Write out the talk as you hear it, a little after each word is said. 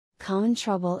Common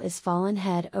Trouble is Fallen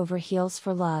Head Over Heels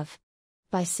for Love.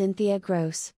 By Cynthia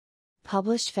Gross.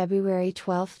 Published February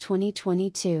 12,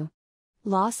 2022.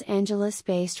 Los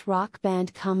Angeles-based rock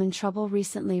band Common Trouble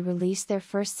recently released their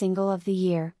first single of the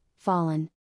year, Fallin.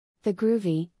 The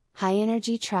groovy,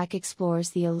 high-energy track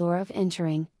explores the allure of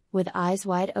entering, with eyes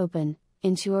wide open,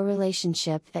 into a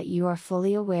relationship that you are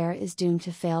fully aware is doomed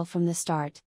to fail from the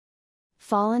start.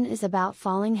 Fallin is about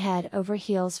falling head over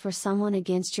heels for someone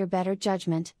against your better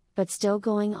judgment, but still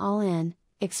going all in,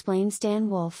 explains Dan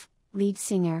Wolfe, lead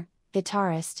singer,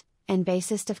 guitarist, and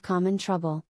bassist of Common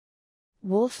Trouble.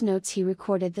 Wolfe notes he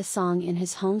recorded the song in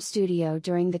his home studio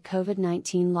during the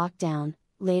COVID-19 lockdown,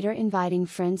 later inviting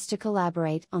friends to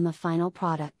collaborate on the final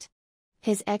product.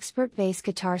 His expert bass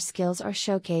guitar skills are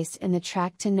showcased in the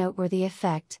track to noteworthy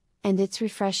effect, and it's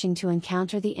refreshing to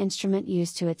encounter the instrument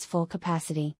used to its full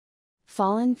capacity.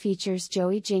 Fallin features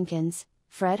Joey Jenkins,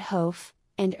 Fred Hofe,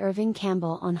 and Irving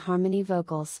Campbell on harmony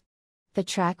vocals. The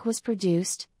track was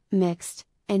produced, mixed,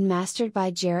 and mastered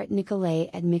by Jarrett Nicolay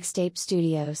at Mixtape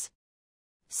Studios.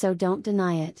 So don't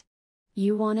deny it.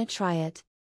 You wanna try it?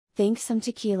 Think some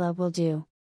tequila will do.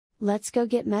 Let's go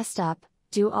get messed up,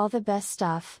 do all the best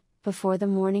stuff, before the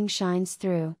morning shines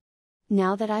through.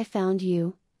 Now that I found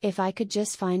you, if I could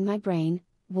just find my brain,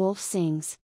 Wolfe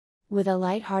sings. With a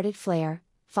light-hearted flair,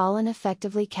 Fallin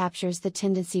effectively captures the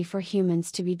tendency for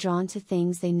humans to be drawn to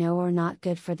things they know are not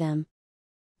good for them.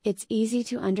 It's easy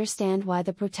to understand why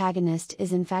the protagonist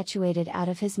is infatuated out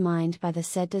of his mind by the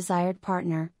said desired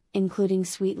partner, including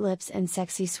sweet lips and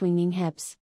sexy swinging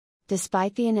hips.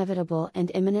 Despite the inevitable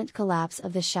and imminent collapse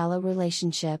of the shallow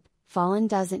relationship, Fallin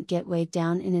doesn't get weighed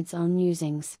down in its own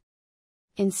musings.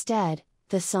 Instead,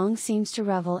 the song seems to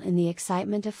revel in the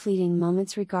excitement of fleeting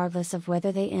moments regardless of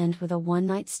whether they end with a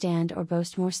one-night stand or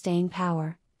boast more staying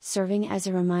power, serving as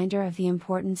a reminder of the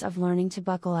importance of learning to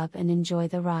buckle up and enjoy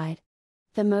the ride.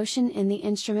 The motion in the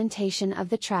instrumentation of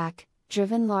the track,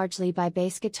 driven largely by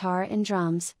bass guitar and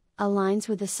drums, aligns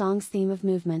with the song's theme of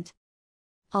movement.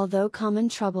 Although Common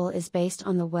Trouble is based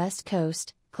on the West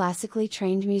Coast, classically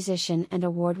trained musician and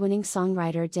award-winning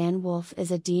songwriter Dan Wolfe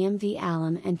is a DMV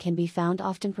alum and can be found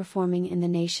often performing in the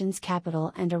nation's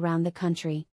capital and around the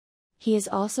country. He is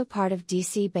also part of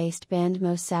DC-based band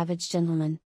Most Savage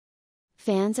Gentlemen.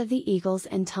 Fans of the Eagles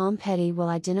and Tom Petty will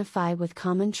identify with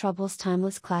Common Trouble's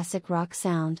timeless classic rock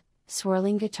sound,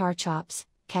 swirling guitar chops,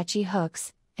 catchy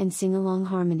hooks, and sing-along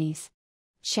harmonies.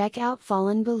 Check out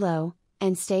Fallin below,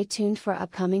 and stay tuned for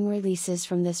upcoming releases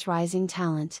from this rising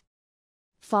talent.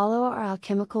 Follow our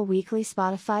Alchemical Weekly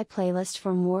Spotify playlist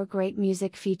for more great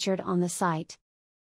music featured on the site.